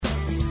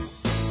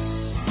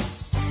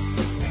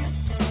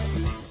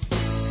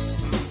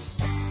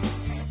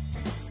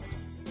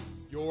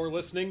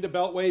listening to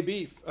Beltway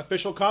Beef,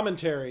 official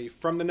commentary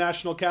from the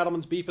National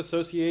Cattlemen's Beef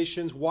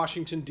Association's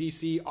Washington,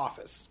 D.C.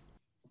 office.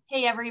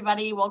 Hey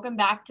everybody, welcome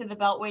back to the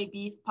Beltway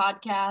Beef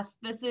podcast.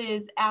 This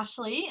is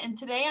Ashley, and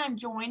today I'm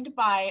joined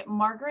by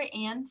Margaret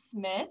Ann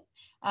Smith.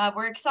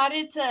 We're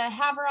excited to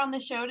have her on the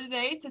show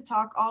today to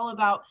talk all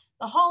about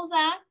the Halls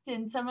Act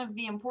and some of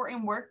the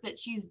important work that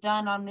she's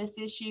done on this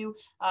issue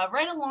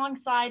right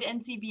alongside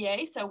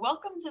NCBA. So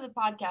welcome to the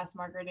podcast,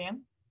 Margaret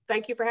Ann.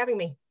 Thank you for having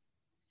me.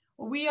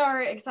 We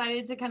are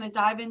excited to kind of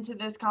dive into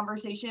this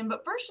conversation,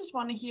 but first just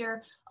want to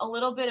hear a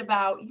little bit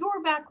about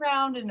your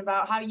background and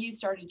about how you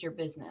started your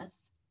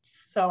business.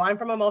 So I'm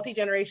from a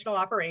multi-generational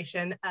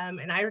operation,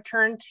 and I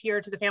returned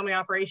here to the family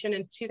operation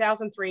in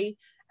 2003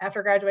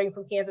 after graduating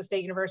from Kansas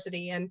State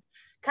University, and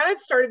kind of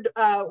started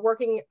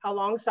working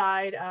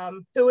alongside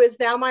who is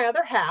now my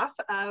other half.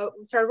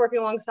 Started working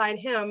alongside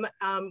him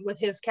with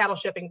his cattle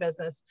shipping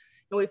business,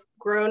 and we've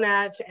grown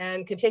that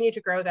and continue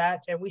to grow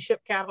that. And we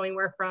ship cattle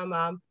anywhere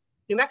from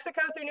New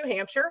Mexico through New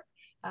Hampshire.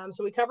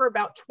 So we cover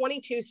about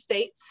 22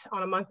 states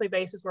on a monthly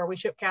basis where we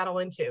ship cattle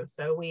into.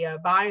 So we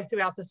buy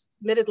throughout the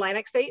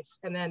mid-Atlantic states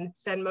and then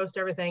send most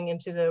everything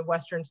into the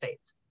Western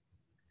states.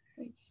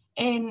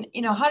 And,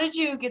 how did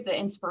you get the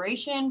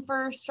inspiration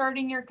for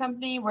starting your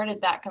company? Where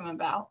did that come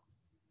about?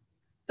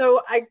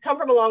 So I come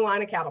from a long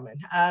line of cattlemen.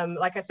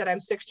 Like I said, I'm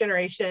sixth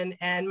generation,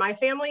 and my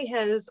family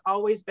has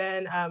always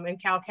been in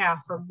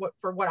cow-calf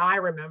for what I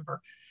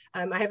remember.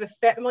 I have a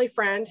family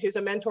friend who's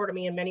a mentor to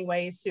me in many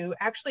ways, who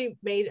actually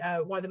made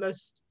one of the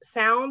most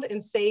sound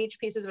and sage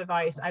pieces of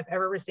advice I've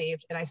ever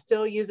received, and I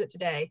still use it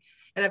today.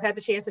 And I've had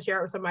the chance to share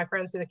it with some of my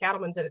friends through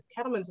the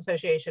Cattlemen's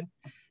Association,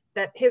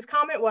 that his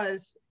comment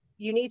was,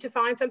 you need to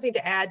find something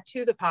to add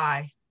to the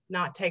pie,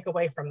 not take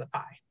away from the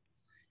pie.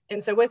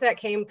 And so with that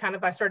came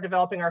I started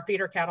developing our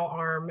feeder cattle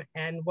arm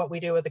and what we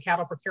do with the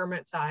cattle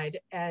procurement side,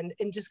 and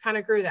just kind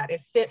of grew that.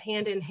 It fit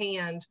hand in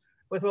hand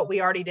with what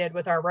we already did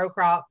with our row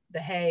crop, the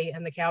hay,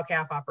 and the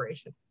cow-calf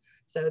operation.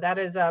 So that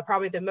is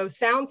probably the most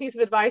sound piece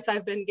of advice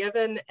I've been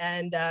given,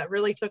 and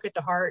really took it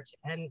to heart.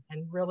 And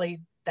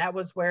really, that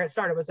was where it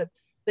started, was that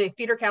the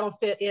feeder cattle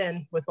fit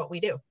in with what we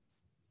do.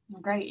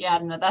 Great. Yeah,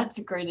 no, that's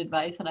great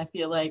advice. And I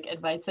feel like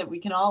advice that we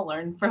can all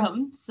learn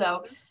from.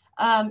 So,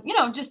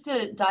 just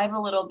to dive a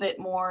little bit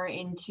more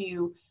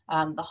into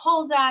the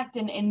Halls Act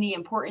and the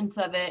importance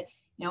of it,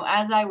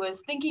 as I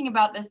was thinking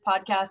about this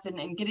podcast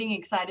and getting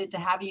excited to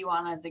have you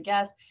on as a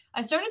guest,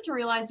 I started to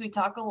realize we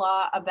talk a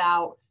lot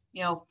about,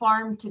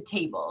 farm to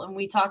table, and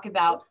we talk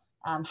about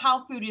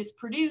how food is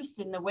produced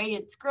and the way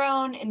it's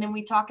grown. And then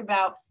we talk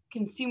about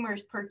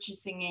consumers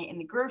purchasing it in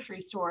the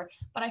grocery store.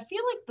 But I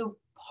feel like the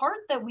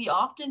part that we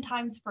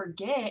oftentimes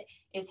forget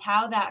is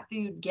how that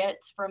food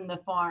gets from the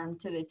farm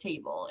to the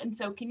table. And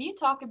so can you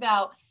talk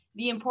about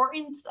the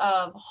importance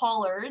of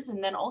haulers,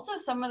 and then also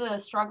some of the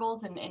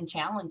struggles and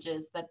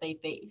challenges that they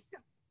face?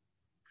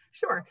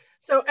 Sure.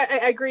 So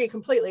I agree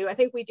completely. I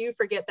think we do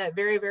forget that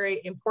very, very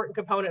important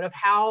component of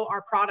how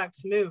our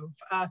products move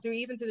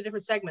through the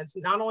different segments,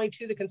 not only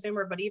to the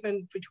consumer, but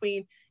even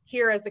between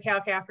here as the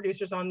cow-calf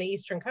producers on the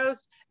eastern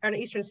coast and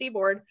eastern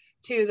seaboard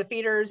to the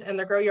feeders and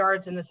the grow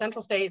yards in the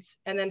central states,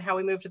 and then how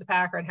we move to the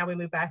packer and how we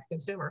move back to the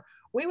consumer.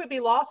 We would be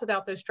lost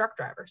without those truck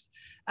drivers.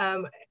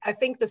 I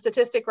think the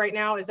statistic right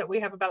now is that we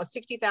have about a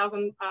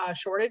 60,000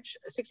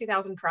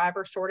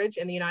 driver shortage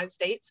in the United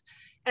States.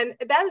 And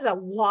that is a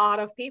lot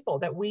of people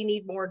that we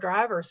need more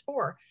drivers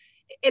for.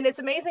 And it's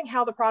amazing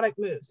how the product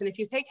moves. And if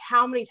you take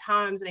how many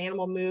times an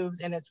animal moves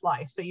in its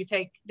life, so you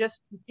take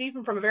just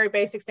even from a very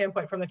basic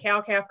standpoint, from the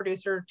cow-calf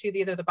producer to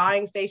either the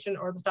buying station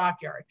or the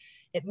stockyard,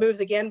 it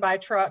moves again by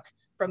truck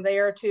from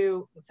there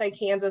to, say,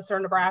 Kansas or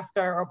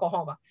Nebraska or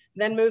Oklahoma,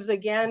 then moves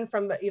again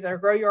from either a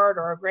grow yard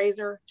or a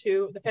grazer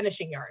to the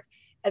finishing yard,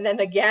 and then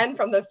again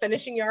from the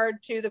finishing yard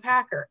to the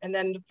packer, and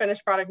then the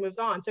finished product moves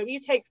on. So if you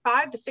take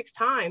 5 to 6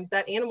 times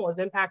that animal is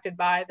impacted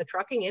by the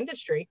trucking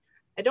industry,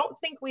 I don't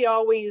think we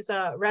always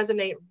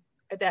resonate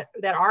that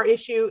our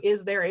issue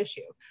is their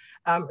issue.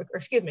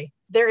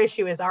 Their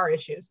issue is our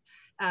issues.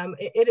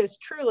 It is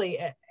truly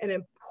an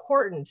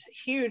important,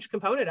 huge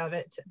component of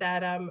it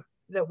that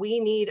we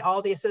need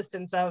all the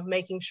assistance of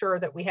making sure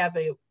that we have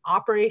the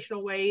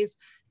operational ways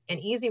and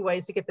easy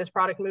ways to get this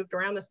product moved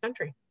around this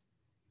country.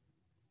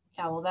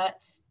 Yeah, well,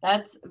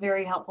 that's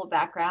very helpful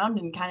background,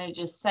 and kind of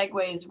just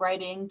segues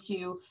right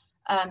into,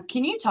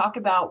 can you talk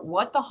about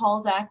what the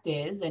Halls Act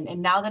is?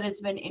 And now that it's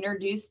been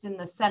introduced in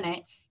the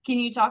Senate, can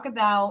you talk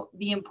about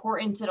the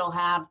importance it'll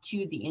have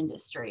to the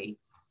industry?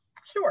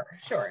 Sure.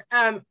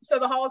 So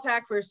the Halls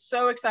Act, we're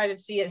so excited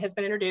to see it has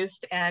been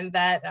introduced, and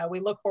that we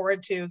look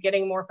forward to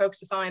getting more folks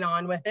to sign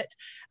on with it.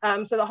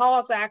 So the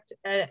Halls Act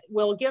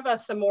will give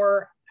us some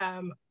more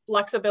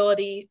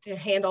flexibility to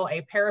handle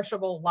a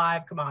perishable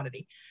live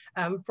commodity.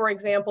 For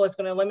example, it's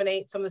going to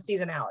eliminate some of the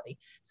seasonality.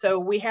 So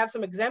we have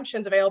some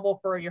exemptions available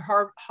for your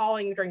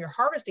hauling during your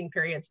harvesting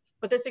periods,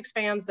 but this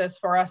expands this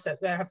for us that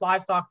have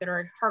livestock that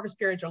are harvest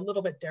periods are a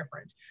little bit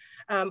different.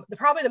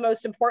 Probably the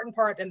most important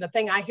part, and the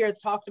thing I hear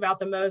talked about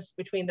the most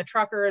between the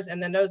truckers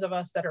and then those of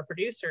us that are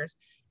producers,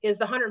 is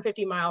the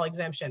 150-mile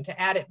exemption, to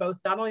add it both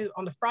not only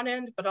on the front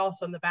end, but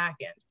also on the back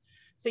end.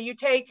 So you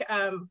take,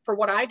 for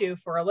what I do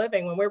for a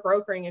living, when we're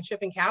brokering and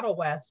shipping cattle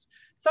west,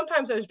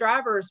 sometimes those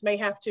drivers may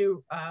have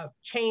to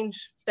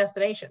change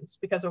destinations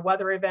because of a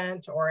weather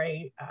event or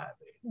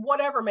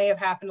whatever may have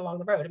happened along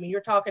the road. I mean,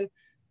 you're talking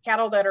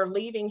cattle that are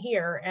leaving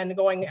here and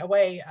going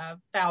away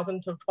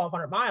 1,000 to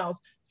 1,200 miles.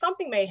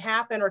 Something may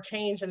happen or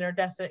change in their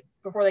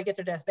before they get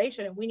to their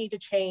destination, and we need to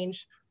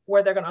change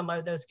where they're going to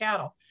unload those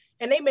cattle.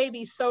 And they may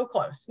be so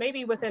close,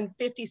 maybe within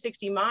 50,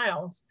 60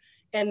 miles.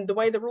 And the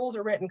way the rules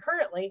are written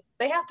currently,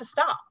 they have to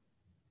stop.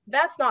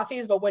 That's not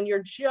feasible when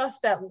you're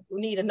just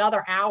need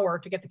another hour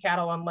to get the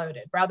cattle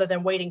unloaded, rather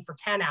than waiting for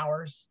 10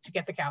 hours to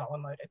get the cattle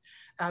unloaded.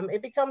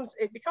 It becomes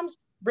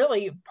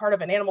really part of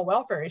an animal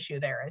welfare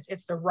issue there.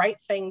 It's the right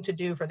thing to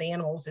do for the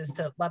animals, is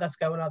to let us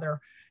go another,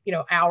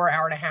 hour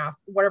and a half,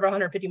 whatever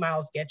 150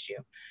 miles gets you.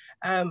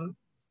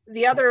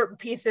 The other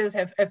pieces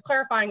of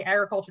clarifying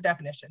agriculture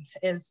definition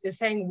is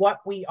saying what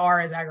we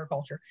are as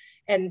agriculture,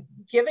 and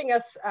giving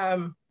us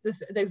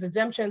these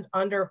exemptions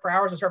for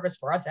hours of service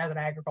for us as an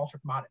agriculture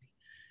commodity.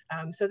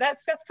 So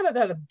that's kind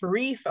of the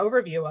brief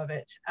overview of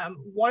it.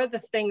 One of the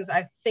things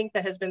I think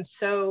that has been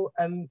so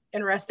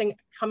interesting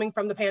coming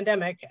from the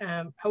pandemic,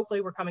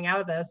 hopefully we're coming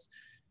out of this,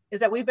 is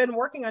that we've been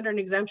working under an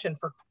exemption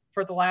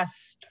for the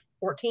last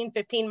 14,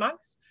 15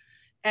 months.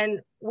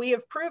 And we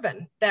have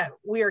proven that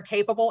we are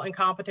capable and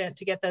competent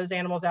to get those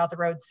animals out the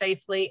road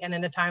safely and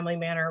in a timely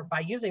manner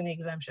by using the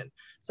exemption.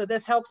 So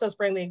this helps us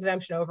bring the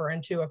exemption over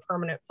into a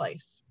permanent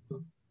place.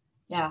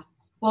 Yeah.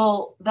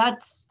 Well,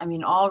 that's,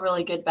 all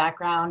really good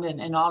background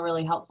and all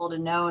really helpful to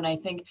know. And I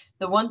think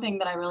the one thing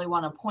that I really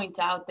want to point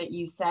out that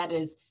you said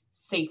is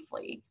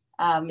safely.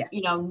 Yes.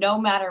 No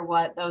matter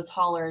what, those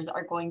haulers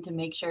are going to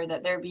make sure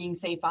that they're being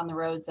safe on the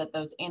roads, that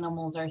those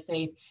animals are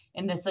safe.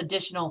 And this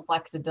additional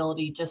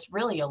flexibility just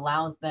really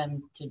allows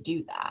them to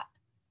do that.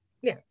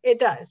 Yeah, it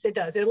does. It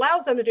does. It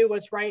allows them to do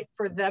what's right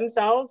for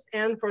themselves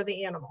and for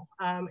the animal.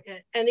 And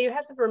you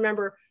have to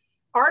remember,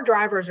 our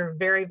drivers are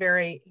very,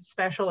 very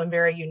special and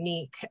very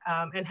unique,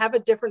 and have a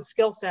different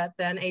skill set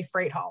than a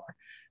freight hauler.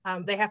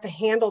 They have to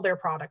handle their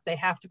product. They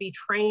have to be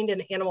trained in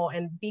animal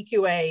and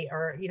BQA,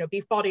 or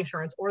beef quality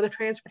assurance, or the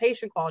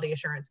transportation quality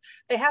assurance.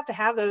 They have to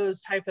have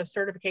those type of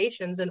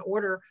certifications in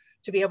order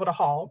to be able to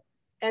haul.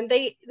 And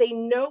they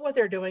know what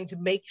they're doing to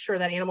make sure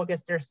that animal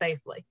gets there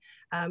safely.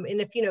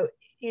 And if you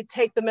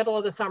take the middle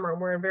of the summer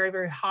and we're in very,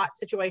 very hot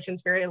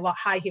situations, very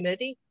high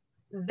humidity,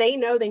 they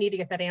know they need to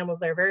get that animal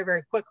there very,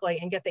 very quickly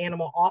and get the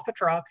animal off a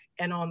truck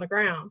and on the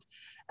ground.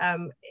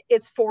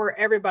 It's for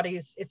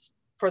it's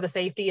for the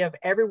safety of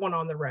everyone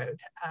on the road.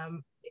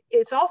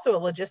 It's also a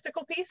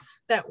logistical piece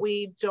that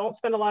we don't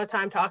spend a lot of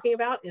time talking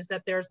about, is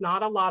that there's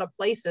not a lot of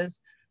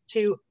places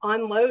to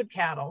unload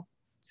cattle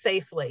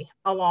safely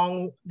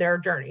along their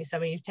journeys.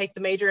 You take the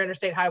major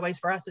interstate highways.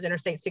 For us is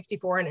Interstate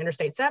 64 and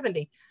Interstate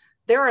 70.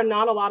 There are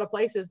not a lot of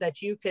places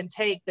that you can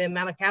take the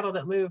amount of cattle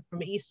that move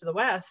from east to the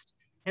west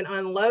and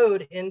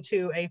unload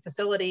into a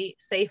facility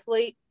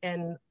safely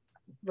and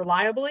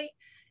reliably,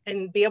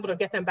 and be able to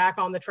get them back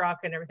on the truck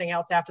and everything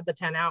else after the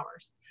 10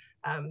 hours.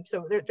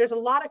 So there's a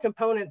lot of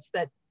components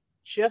that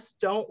just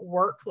don't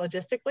work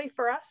logistically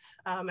for us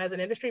as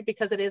an industry,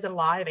 because it is a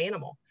live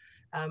animal.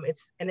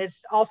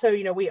 It's also,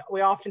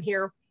 we often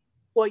hear,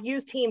 well,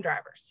 use team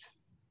drivers.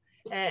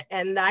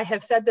 And I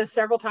have said this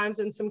several times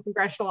in some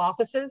congressional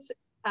offices.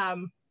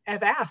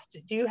 I've asked,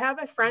 do you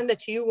have a friend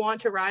that you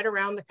want to ride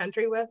around the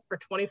country with for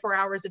 24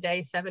 hours a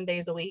day, 7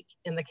 days a week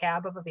in the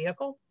cab of a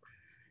vehicle?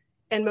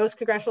 And most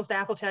congressional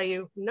staff will tell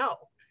you no.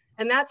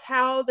 And that's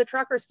how the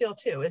truckers feel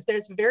too, is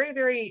there's very,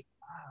 very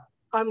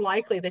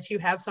unlikely that you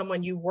have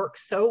someone you work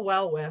so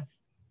well with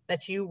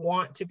that you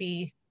want to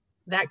be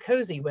that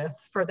cozy with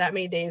for that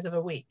many days of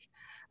a week.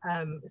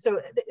 So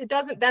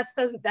that's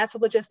a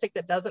logistic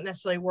that doesn't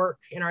necessarily work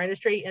in our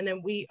industry. And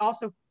then we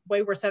also, the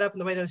way we're set up and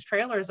the way those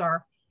trailers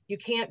are, you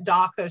can't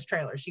dock those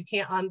trailers. You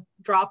can't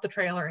drop the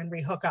trailer and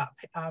rehook up.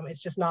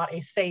 It's just not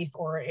a safe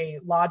or a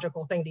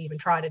logical thing to even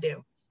try to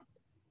do.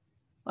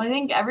 Well, I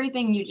think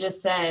everything you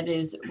just said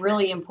is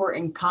really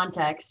important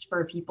context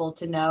for people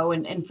to know,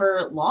 and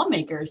for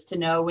lawmakers to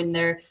know when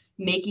they're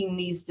making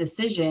these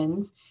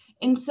decisions.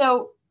 And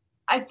so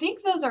I think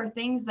those are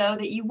things, though,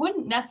 that you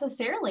wouldn't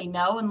necessarily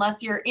know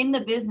unless you're in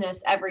the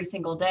business every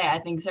single day. I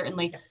think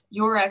certainly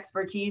your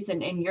expertise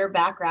and your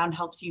background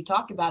helps you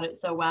talk about it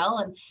so well.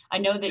 And I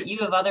know that you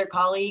have other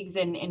colleagues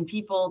and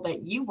people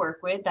that you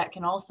work with that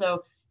can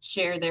also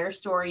share their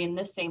story in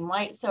this same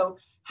light. So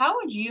how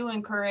would you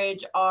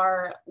encourage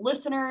our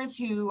listeners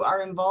who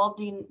are involved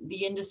in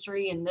the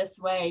industry in this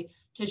way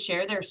to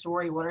share their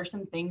story? What are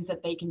some things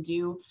that they can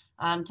do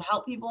to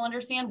help people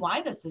understand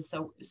why this is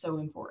so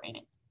important?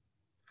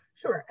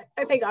 Sure.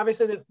 I think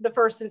obviously the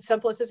first and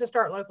simplest is to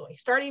start locally.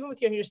 Start even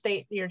with your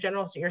state, your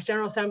general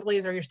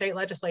assemblies or your state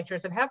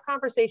legislatures, and have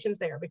conversations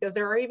there, because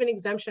there are even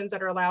exemptions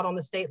that are allowed on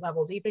the state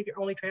levels, even if you're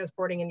only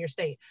transporting in your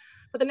state.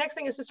 But the next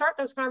thing is to start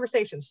those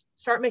conversations.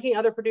 Start making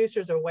other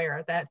producers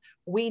aware that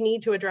we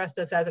need to address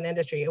this as an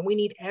industry, and we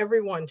need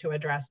everyone to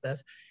address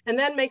this. And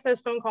then make those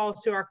phone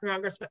calls to our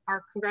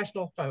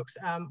congressional folks,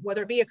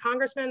 whether it be a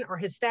congressman or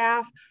his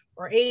staff,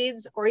 or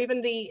aides, or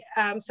even the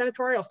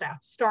senatorial staff.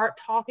 Start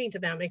talking to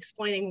them,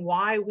 explaining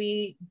why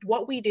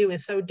what we do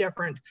is so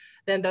different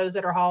than those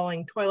that are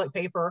hauling toilet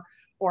paper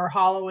or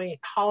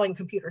hauling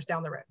computers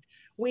down the road.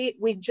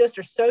 We just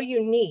are so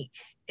unique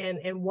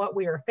in what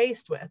we are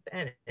faced with.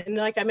 And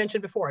like I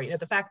mentioned before,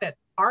 the fact that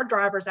our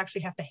drivers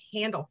actually have to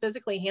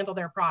physically handle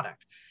their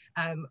product.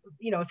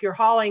 If you're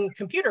hauling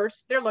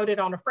computers, they're loaded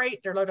on a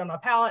freight, they're loaded on a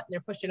pallet, and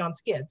they're pushed in on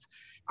skids.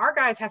 Our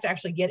guys have to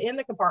actually get in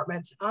the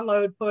compartments,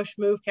 unload, push,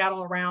 move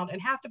cattle around,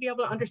 and have to be able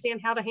to understand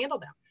how to handle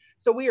them.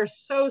 So we are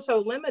so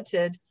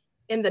limited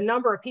in the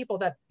number of people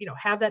that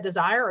have that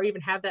desire or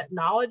even have that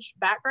knowledge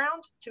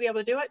background to be able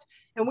to do it.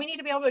 And we need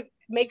to be able to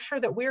make sure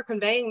that we're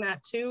conveying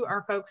that to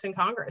our folks in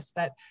Congress,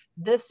 that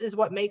this is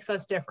what makes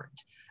us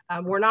different.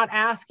 We're not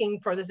asking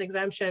for this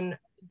exemption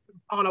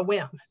on a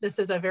whim. This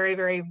is a very,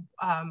 very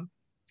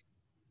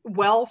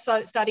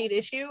well-studied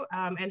issue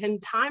and in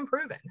time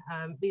proven.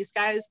 These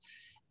guys,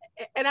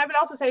 and I would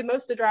also say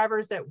most of the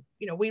drivers that,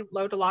 we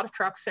load a lot of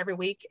trucks every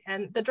week,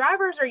 and the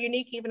drivers are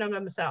unique even in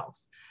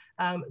themselves.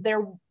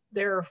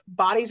 Their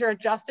bodies are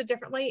adjusted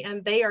differently,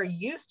 and they are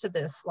used to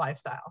this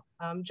lifestyle,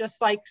 just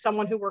like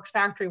someone who works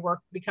factory work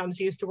becomes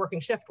used to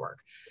working shift work.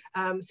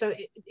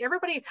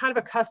 Everybody kind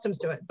of accustoms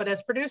to it. But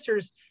as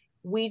producers,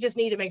 we just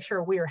need to make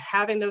sure we are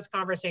having those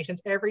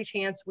conversations every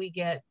chance we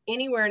get,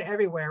 anywhere and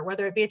everywhere,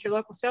 whether it be at your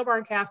local sale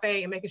barn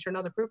cafe and making sure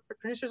another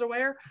producer's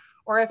aware,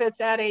 or if it's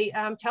at a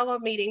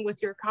tele-meeting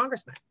with your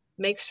congressman.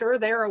 Make sure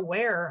they're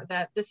aware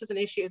that this is an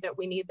issue that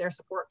we need their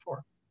support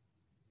for.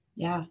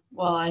 Yeah,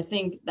 well, I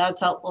think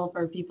that's helpful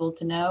for people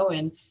to know,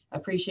 and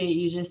appreciate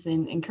you just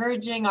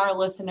encouraging our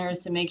listeners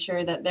to make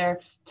sure that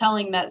they're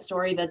telling that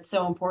story that's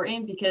so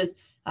important, because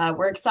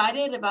we're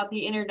excited about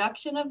the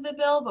introduction of the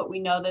bill, but we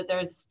know that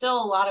there's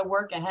still a lot of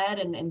work ahead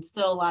and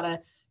still a lot of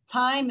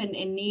time and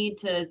need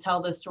to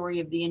tell the story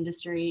of the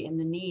industry and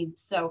the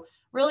needs. So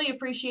really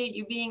appreciate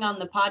you being on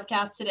the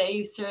podcast today.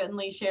 You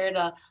certainly shared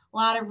a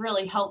lot of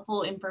really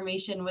helpful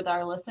information with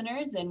our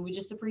listeners, and we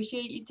just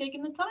appreciate you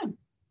taking the time.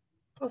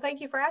 Well,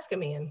 thank you for asking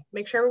me, and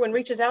make sure everyone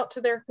reaches out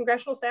to their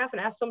congressional staff and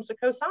asks them to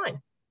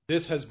co-sign.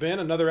 This has been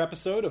another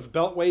episode of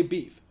Beltway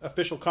Beef,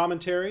 official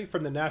commentary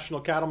from the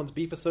National Cattlemen's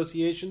Beef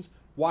Association's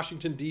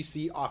Washington,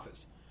 D.C.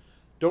 office.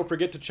 Don't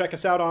forget to check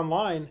us out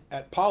online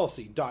at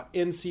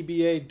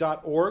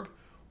policy.ncba.org,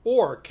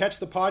 or catch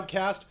the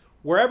podcast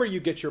wherever you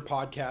get your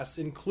podcasts,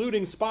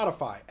 including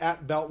Spotify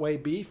at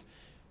Beltway Beef,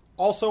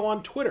 also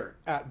on Twitter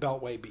at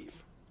Beltway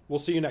Beef. We'll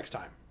see you next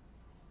time.